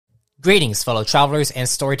Greetings, fellow travelers and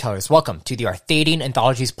storytellers. Welcome to the Arthadian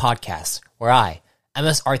Anthologies podcast, where I,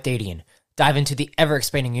 MS Arthadian, dive into the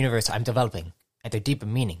ever-expanding universe I'm developing and the deeper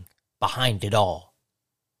meaning behind it all.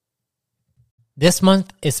 This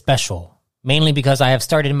month is special, mainly because I have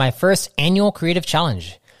started my first annual creative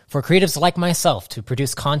challenge for creatives like myself to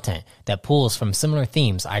produce content that pulls from similar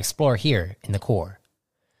themes I explore here in the core.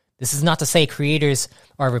 This is not to say creators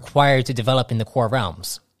are required to develop in the core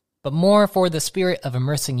realms, but more for the spirit of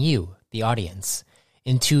immersing you, the audience,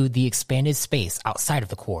 into the expanded space outside of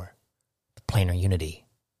the core, the planar unity.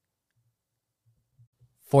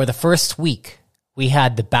 For the first week, we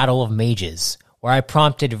had the Battle of Mages, where I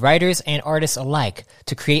prompted writers and artists alike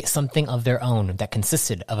to create something of their own that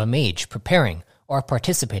consisted of a mage preparing or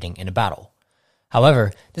participating in a battle.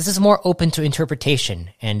 However, this is more open to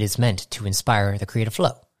interpretation and is meant to inspire the creative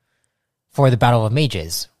flow. For the Battle of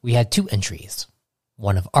Mages, we had two entries,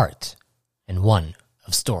 one of art and one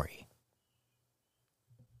of story.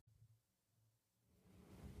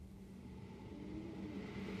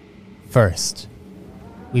 First,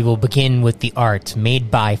 we will begin with the art made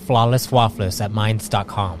by Flawless Wafflers at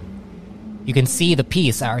Minds.com. You can see the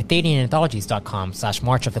piece at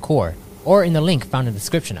ArthadianAnthologies.com/March of the Core, or in the link found in the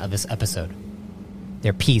description of this episode.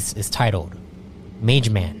 Their piece is titled Mage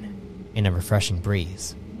Man in a Refreshing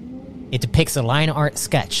Breeze. It depicts a line art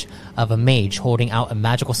sketch of a mage holding out a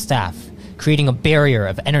magical staff, creating a barrier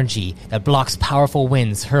of energy that blocks powerful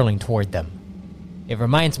winds hurling toward them. It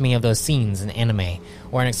reminds me of those scenes in anime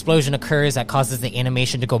where an explosion occurs that causes the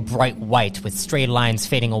animation to go bright white with straight lines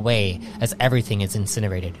fading away as everything is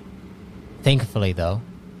incinerated. Thankfully, though,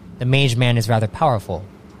 the Mage Man is rather powerful,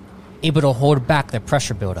 able to hold back the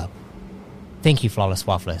pressure buildup. Thank you, Flawless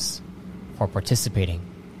Wafflers, for participating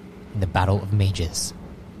in the Battle of Mages.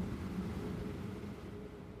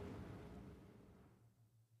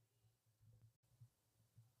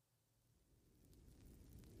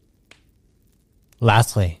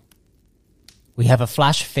 Lastly, we have a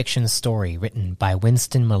flash fiction story written by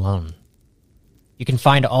Winston Malone. You can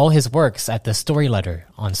find all his works at the Story Letter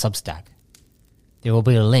on Substack. There will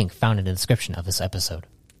be a link found in the description of this episode.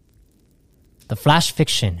 The flash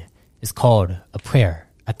fiction is called A Prayer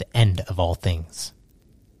at the End of All Things.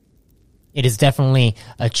 It is definitely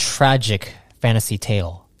a tragic fantasy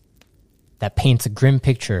tale that paints a grim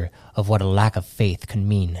picture of what a lack of faith can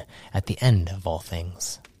mean at the end of all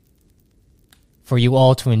things. For you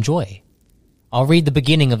all to enjoy, I'll read the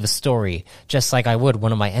beginning of the story just like I would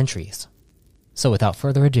one of my entries. So without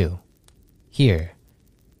further ado, here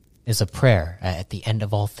is A Prayer at the End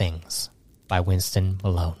of All Things by Winston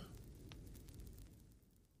Malone.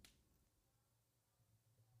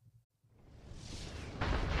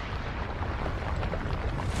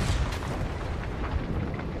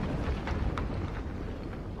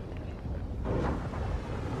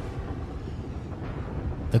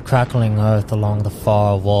 The crackling earth along the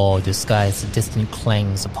far wall disguised the distant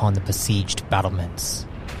clangs upon the besieged battlements.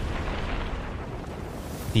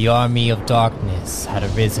 The army of darkness had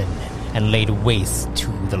arisen and laid waste to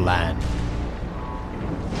the land.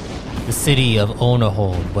 The city of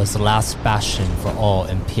Onerhold was the last bastion for all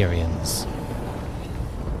Empyreans.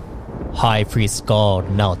 High Priest Gald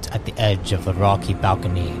knelt at the edge of the rocky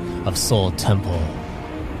balcony of Sol Temple,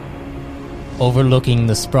 overlooking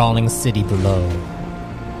the sprawling city below.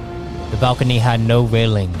 The balcony had no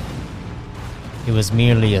railing. It was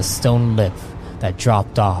merely a stone lip that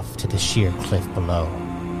dropped off to the sheer cliff below.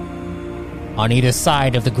 On either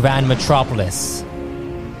side of the grand metropolis,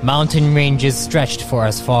 mountain ranges stretched for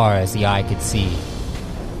as far as the eye could see,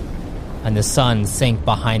 and the sun sank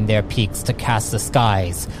behind their peaks to cast the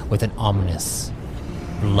skies with an ominous,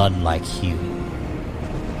 blood-like hue.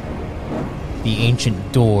 The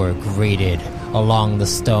ancient door grated along the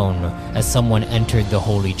stone as someone entered the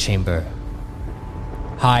holy chamber.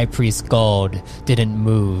 High Priest Gald didn't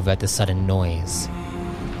move at the sudden noise.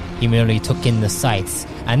 He merely took in the sights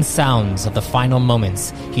and sounds of the final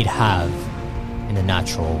moments he'd have in the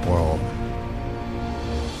natural world.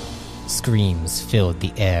 Screams filled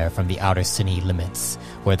the air from the outer city limits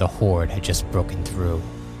where the horde had just broken through.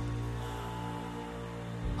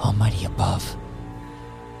 Almighty above,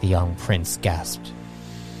 the young prince gasped,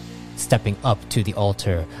 stepping up to the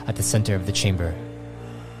altar at the center of the chamber.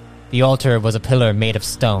 The altar was a pillar made of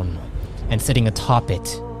stone, and sitting atop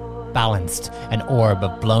it, balanced an orb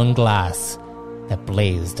of blown glass that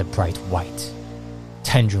blazed a bright white,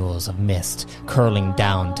 tendrils of mist curling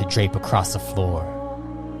down to drape across the floor.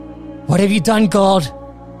 "What have you done, Gald?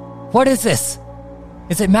 What is this?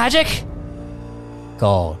 Is it magic?"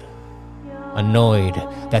 Gald, annoyed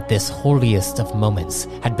that this holiest of moments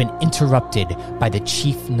had been interrupted by the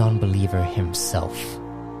chief non-believer himself,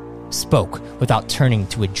 spoke without turning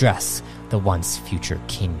to address the once future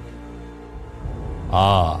king.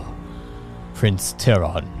 "Ah, Prince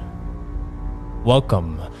Teron.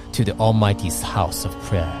 Welcome to the Almighty's house of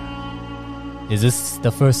prayer. Is this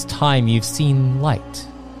the first time you've seen light?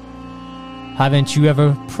 Haven't you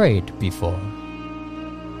ever prayed before?"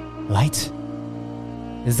 "Light?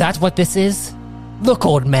 Is that what this is? Look,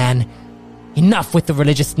 old man, enough with the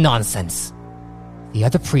religious nonsense. The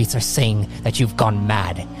other priests are saying that you've gone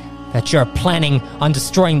mad, that you're planning on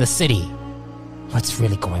destroying the city. What's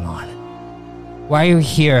really going on? Why are you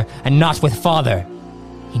here and not with Father?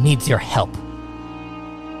 He needs your help.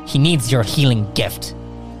 He needs your healing gift."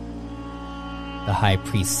 The high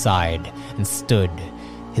priest sighed and stood,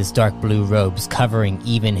 his dark blue robes covering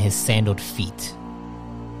even his sandaled feet.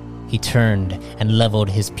 He turned and leveled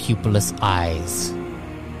his pupilless eyes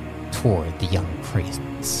toward the young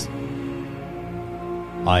prince.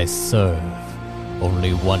 "I serve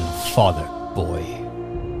only one father, boy,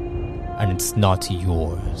 and it's not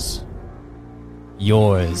yours.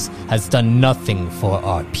 Yours has done nothing for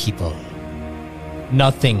our people.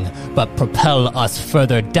 Nothing but propel us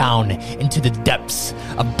further down into the depths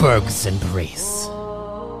of Berg's embrace.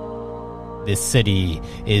 This city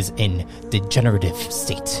is in degenerative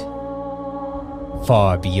state,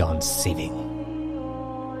 far beyond saving.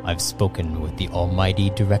 I've spoken with the Almighty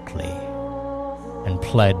directly and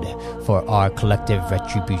pled for our collective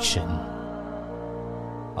retribution.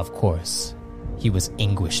 Of course, he was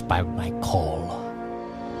anguished by my call,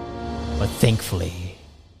 but thankfully,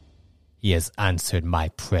 he has answered my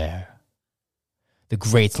prayer. The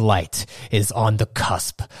great light is on the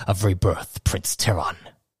cusp of rebirth, Prince Teron.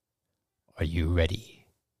 Are you ready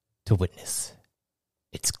to witness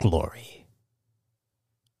its glory?"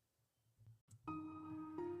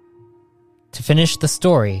 To finish the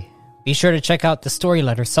story, be sure to check out the Story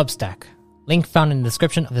Letter Substack, link found in the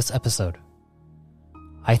description of this episode.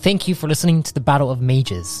 I thank you for listening to the Battle of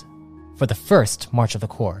Mages for the first March of the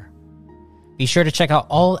Core. Be sure to check out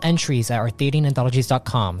all entries at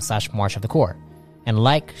arthadiananthologies.com/March of the Core, and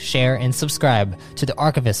like, share, and subscribe to the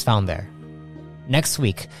archivists found there. Next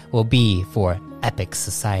week will be for Epic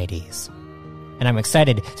Societies, and I'm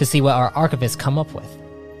excited to see what our archivists come up with.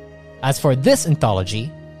 As for this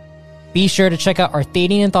anthology, be sure to check out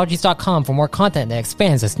arthadiananthologies.com for more content that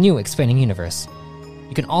expands this new expanding universe.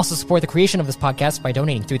 You can also support the creation of this podcast by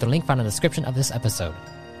donating through the link found in the description of this episode.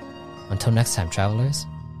 Until next time, travelers,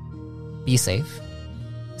 be safe,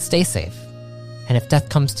 stay safe, and if death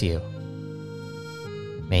comes to you,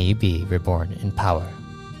 may you be reborn in power.